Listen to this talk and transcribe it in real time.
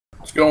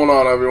What's going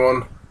on,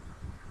 everyone?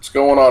 What's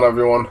going on,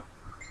 everyone?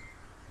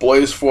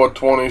 Blaze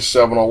 420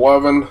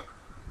 711,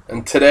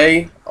 and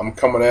today I'm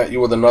coming at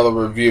you with another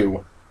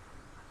review.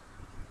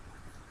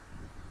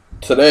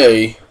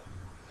 Today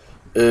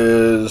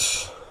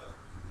is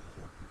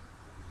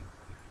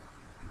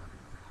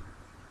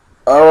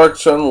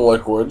RXN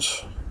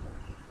liquids.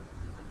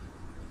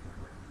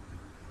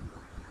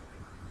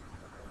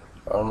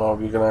 I don't know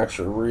if you can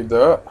actually read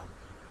that.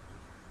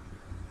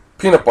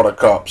 Peanut butter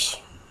cups.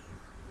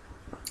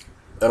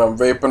 And I'm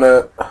vaping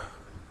it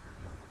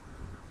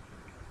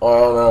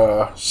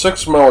on a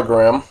 6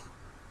 milligram,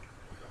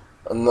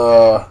 and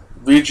the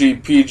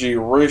VG-PG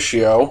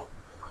ratio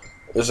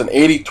is an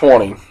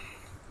 80-20,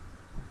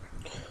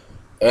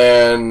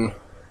 and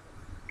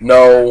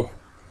no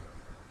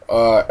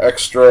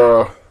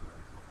extra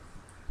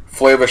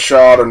flavor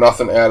shot or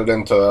nothing added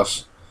into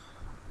this.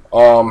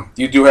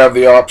 You do have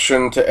the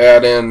option to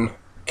add in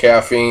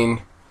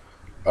caffeine,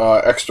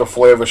 extra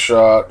flavor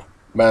shot,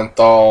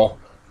 menthol,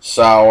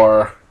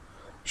 sour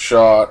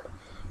shot,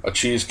 a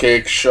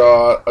cheesecake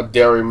shot, a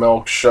dairy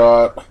milk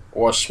shot,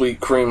 or a sweet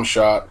cream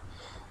shot.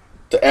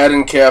 To add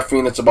in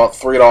caffeine, it's about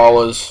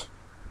 $3,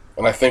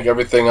 and I think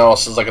everything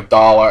else is like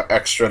 $1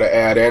 extra to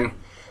add in.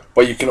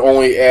 But you can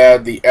only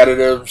add the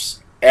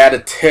additives,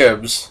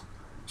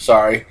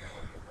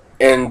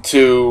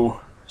 into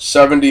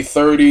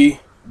 70-30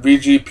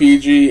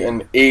 VG-PG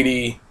and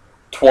 80-20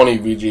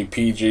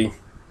 VG-PG.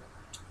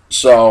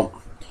 So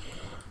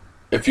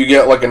if you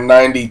get like a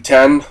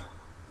 90-10,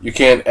 you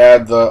can't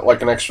add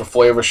an extra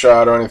flavor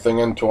shot or anything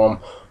into them.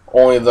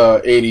 Only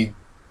the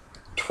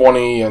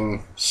 80-20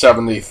 and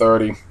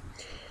 70-30.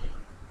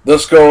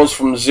 This goes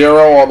from 0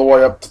 all the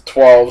way up to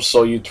 12,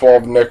 so you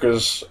 12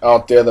 nickers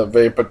out there that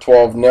vape at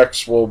 12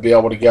 nicks will be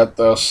able to get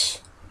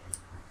this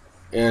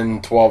in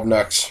 12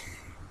 nicks.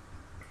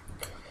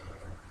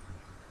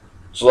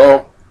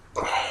 So,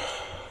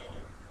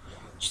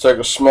 let's take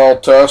a smell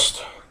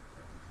test.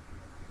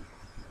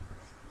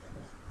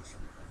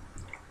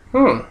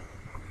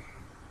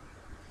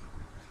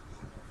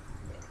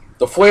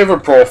 The flavor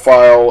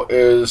profile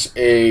is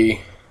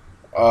a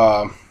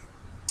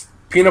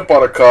peanut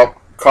butter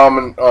cup,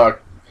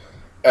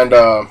 and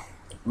a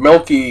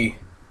milky,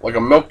 like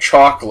a milk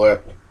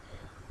chocolate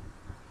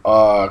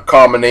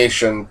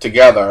combination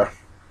together,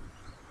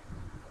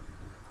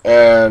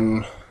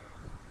 and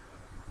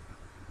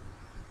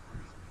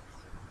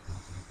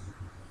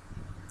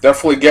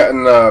definitely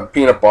getting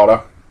peanut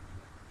butter.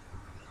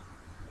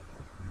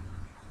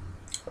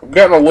 I'm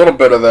getting a little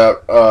bit of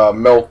that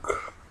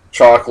milk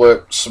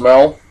chocolate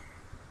smell.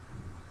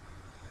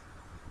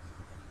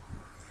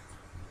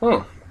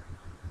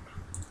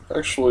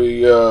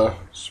 Actually,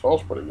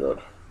 smells pretty good.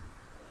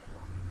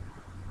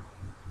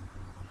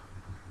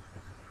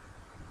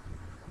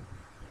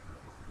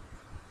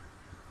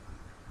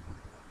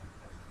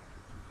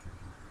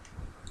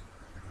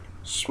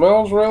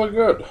 Smells really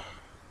good.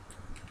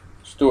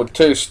 Let's do a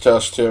taste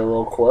test here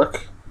real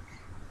quick.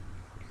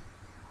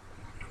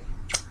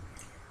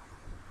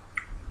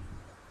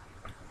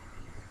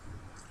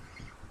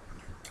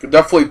 You can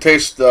definitely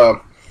taste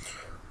the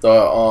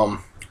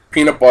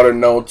peanut butter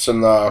notes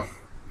and the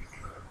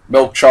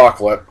milk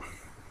chocolate.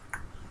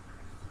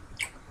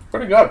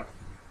 Pretty good.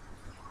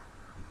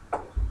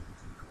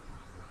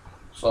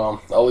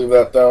 So I'll leave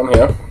that down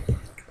here.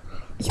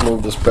 Let's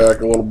move this back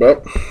a little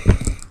bit.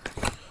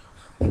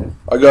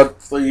 I got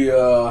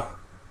the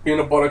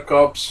peanut butter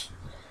cups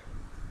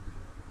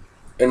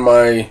in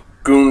my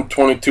Goon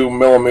 22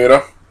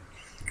 millimeter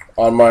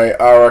on my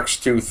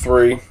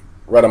RX23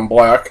 red and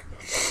black.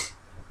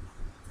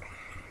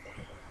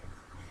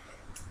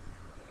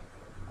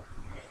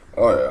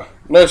 Oh yeah,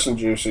 nice and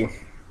juicy.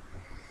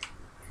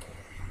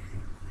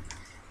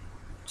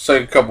 Let's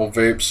take a couple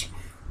vapes.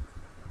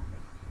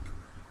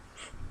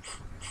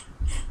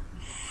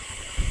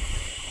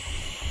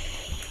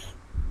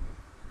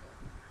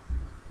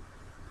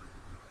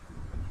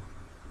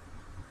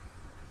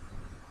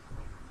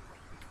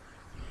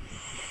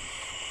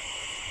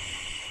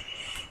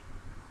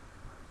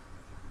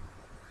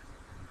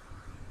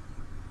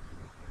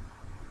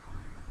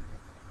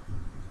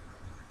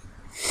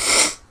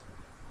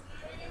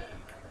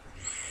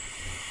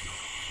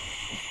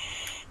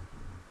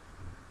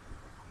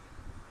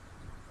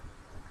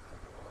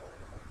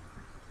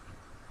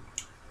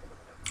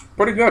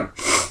 Pretty good.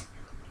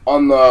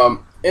 On the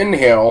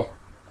inhale,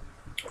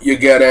 you're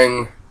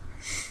getting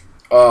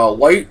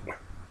light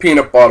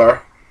peanut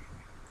butter,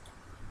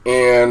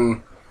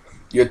 and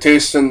you're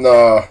tasting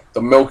the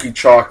milky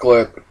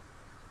chocolate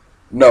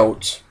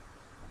notes.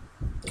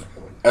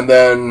 And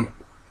then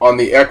on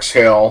the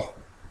exhale,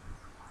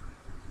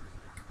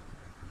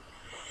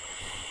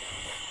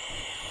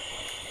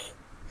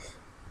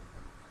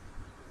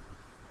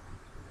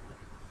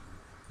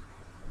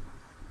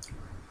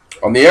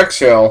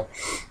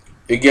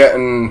 you're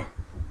getting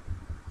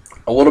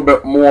a little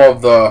bit more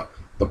of the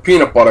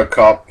peanut butter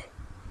cup,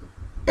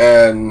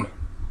 and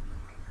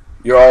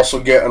you're also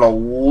getting a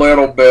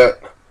little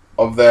bit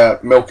of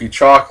that milky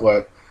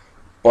chocolate.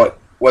 But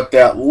with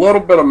that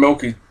little bit of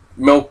milky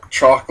milk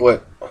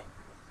chocolate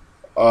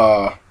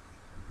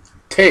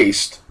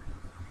taste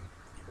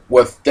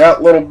with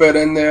that little bit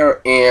in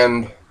there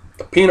and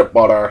the peanut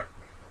butter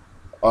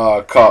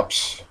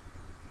cups.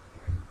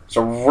 It's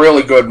a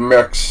really good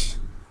mix,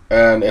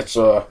 and it's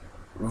a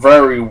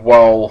very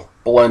well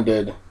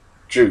blended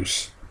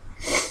juice.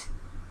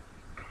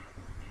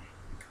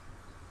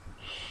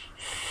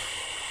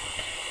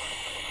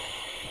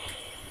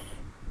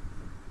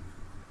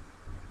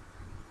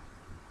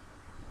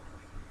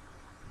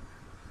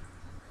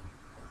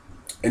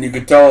 And you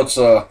can tell it's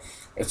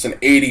an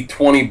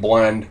 80-20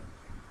 blend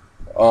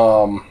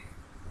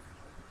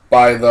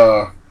by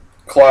the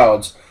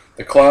clouds.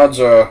 The clouds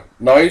are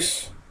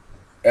nice,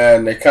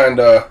 and they kind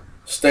of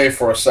stay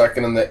for a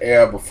second in the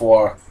air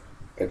before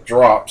it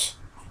drops.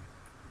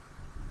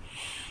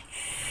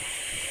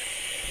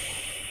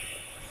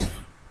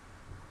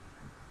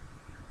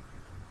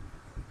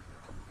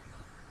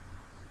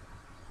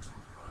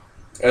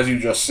 As you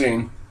just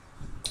seen,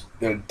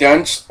 they're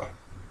dense,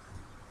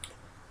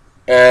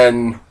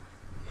 and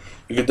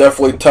you can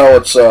definitely tell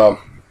it's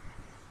 80-20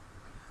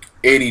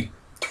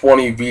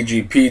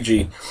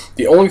 VGPG.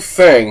 The only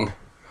thing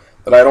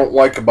that I don't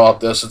like about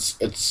this,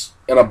 it's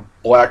in a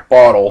black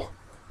bottle,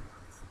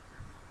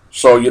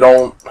 so you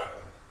don't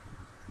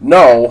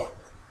know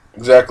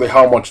exactly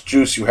how much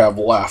juice you have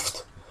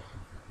left.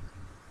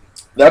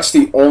 That's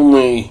the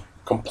only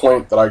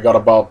complaint that I got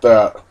about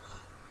that.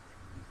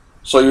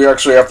 So you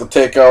actually have to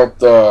take out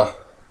the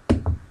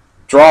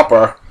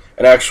dropper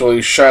and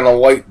actually shine a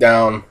light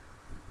down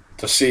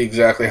to see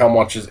exactly how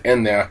much is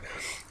in there.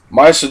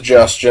 My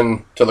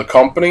suggestion to the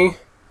company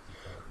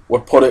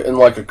would put it in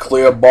like a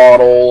clear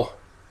bottle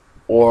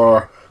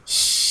or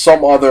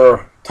some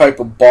other type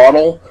of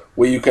bottle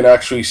where you can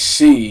actually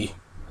see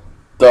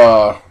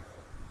how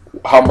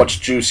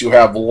much juice you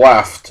have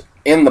left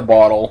in the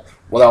bottle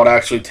without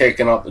actually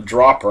taking out the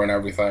dropper and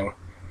everything.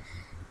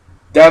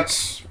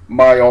 That's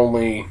my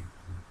only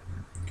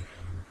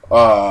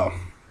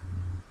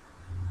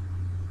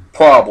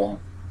problem.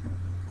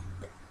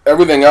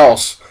 Everything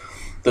else,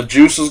 the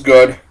juice is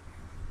good.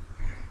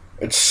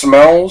 It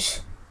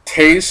smells,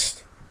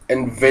 tastes,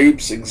 and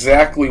vapes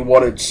exactly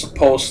what it's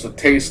supposed to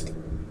taste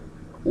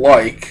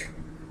like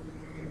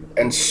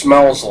and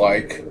smells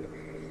like.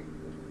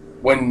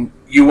 When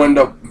you end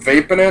up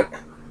vaping it,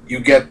 you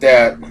get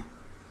that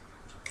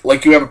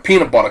like you have a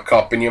peanut butter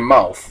cup in your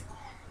mouth.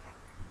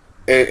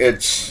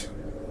 It's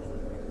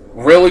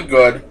really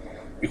good.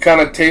 You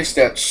kind of taste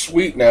that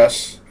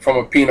sweetness from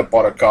a peanut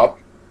butter cup,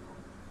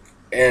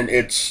 and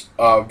it's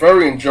a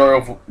very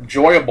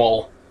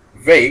enjoyable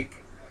vape.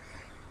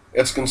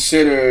 It's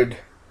considered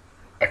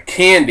a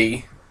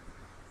candy,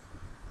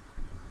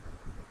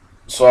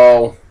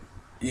 so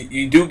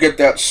you do get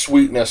that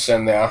sweetness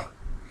in there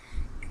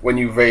when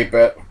you vape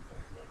it.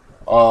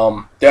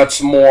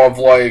 That's more of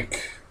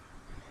like,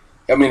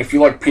 I mean, if you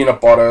like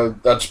peanut butter,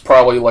 that's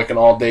probably like an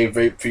all-day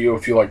vape for you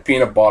if you like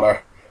peanut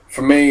butter.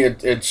 For me,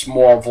 it's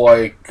more of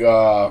like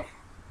a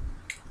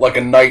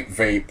night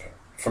vape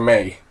for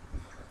me.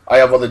 I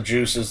have other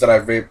juices that I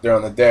vape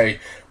during the day.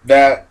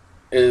 That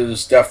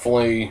is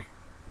definitely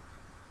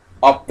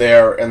up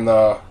there in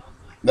the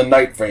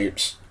night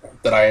vapes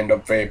that I end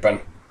up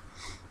vaping.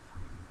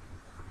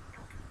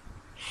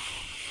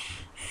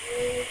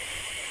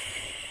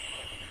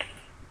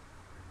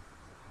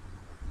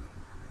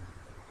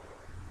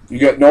 You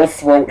get no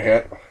throat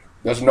hit.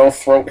 There's no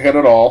throat hit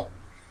at all.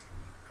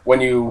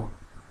 When you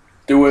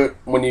do it,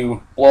 when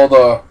you blow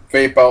the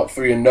vape out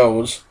through your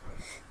nose,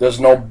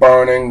 there's no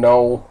burning,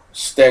 no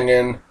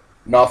stinging,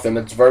 nothing.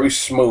 It's very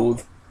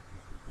smooth.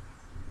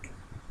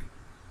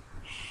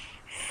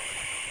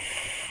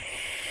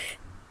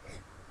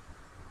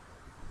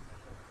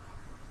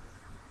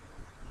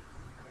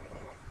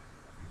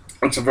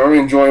 It's a very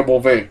enjoyable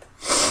vape.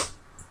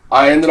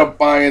 I ended up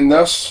buying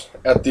this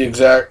at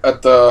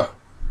the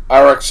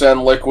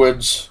RXN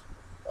Liquids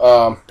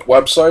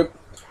website.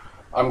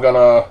 I'm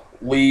gonna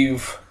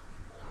leave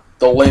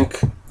the link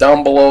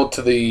down below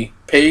to the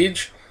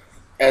page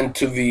and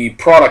to the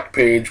product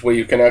page where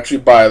you can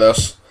actually buy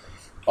this.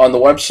 On the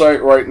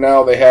website right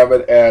now, they have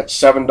it at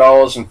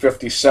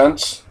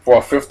 $7.50 for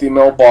a 50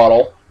 ml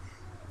bottle.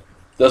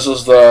 This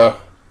is the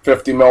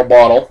 50 ml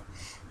bottle.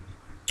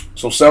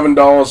 So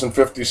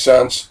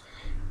 $7.50.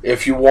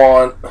 If you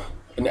want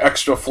an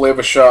extra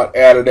flavor shot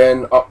added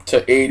in up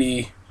to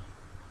 80-20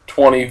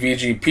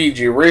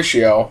 VGPG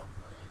ratio,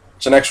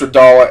 it's an extra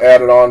 $1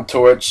 added on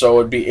to it, so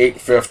it'd be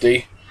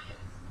 $8.50.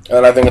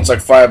 And I think it's like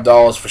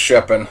 $5 for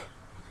shipping.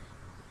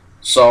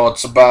 So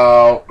it's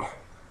about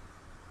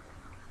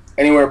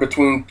anywhere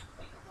between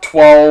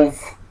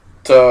 $12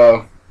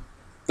 to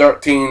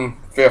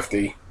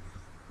 $13.50.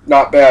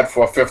 Not bad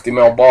for a 50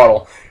 ml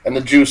bottle, and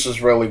the juice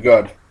is really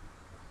good.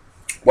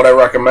 Would I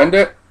recommend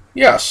it?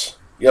 Yes.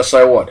 Yes,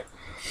 I would.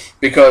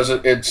 Because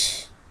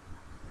it's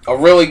a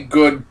really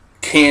good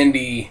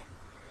candy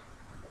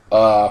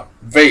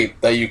vape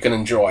that you can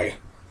enjoy.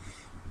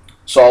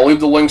 So I'll leave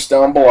the links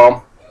down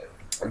below.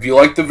 If you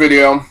like the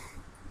video,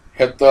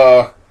 hit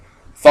the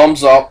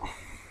thumbs up.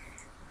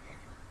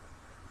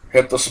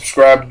 hit the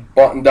subscribe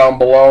button down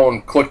below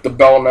and click the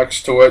bell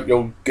next to it.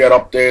 You'll get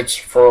updates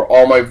for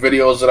all my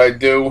videos that I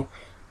do,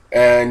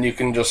 and you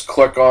can just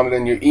click on it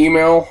in your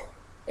email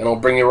and it'll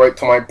bring you right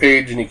to my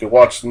page and you can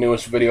watch the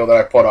newest video that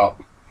I put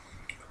up.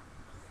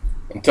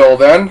 Until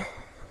then,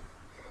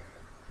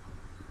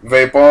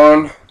 vape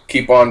on,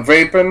 keep on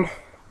vaping,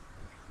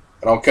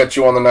 and I'll catch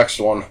you on the next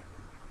one.